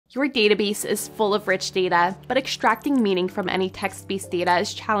Your database is full of rich data, but extracting meaning from any text-based data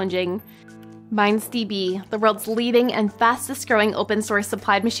is challenging. MindsDB, the world's leading and fastest-growing open-source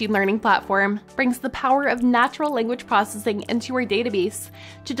applied machine learning platform, brings the power of natural language processing into your database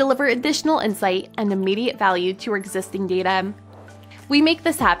to deliver additional insight and immediate value to your existing data. We make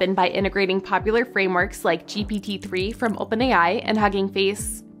this happen by integrating popular frameworks like GPT-3 from OpenAI and Hugging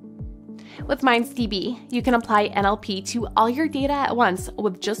Face. With MindsDB, you can apply NLP to all your data at once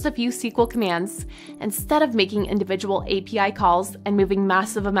with just a few SQL commands, instead of making individual API calls and moving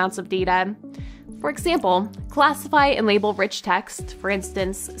massive amounts of data. For example, classify and label rich text, for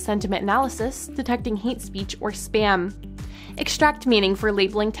instance, sentiment analysis, detecting hate speech or spam. Extract meaning for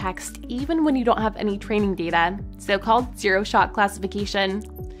labeling text even when you don't have any training data, so-called zero-shot classification.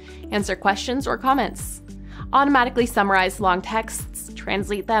 Answer questions or comments. Automatically summarize long texts,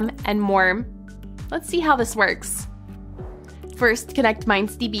 translate them, and more. Let's see how this works. First, connect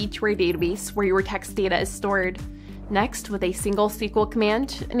MindsDB to your database where your text data is stored. Next, with a single SQL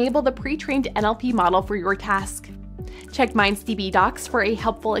command, enable the pre-trained NLP model for your task. Check MindsDB docs for a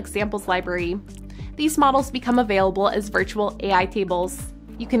helpful examples library. These models become available as virtual AI tables.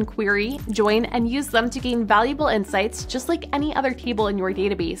 You can query, join, and use them to gain valuable insights just like any other table in your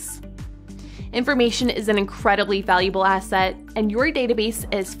database. Information is an incredibly valuable asset, and your database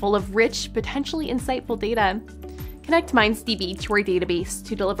is full of rich, potentially insightful data. Connect MindsDB to your database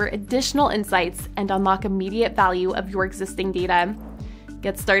to deliver additional insights and unlock immediate value of your existing data.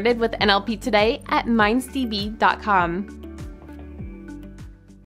 Get started with NLP today at mindsdb.com.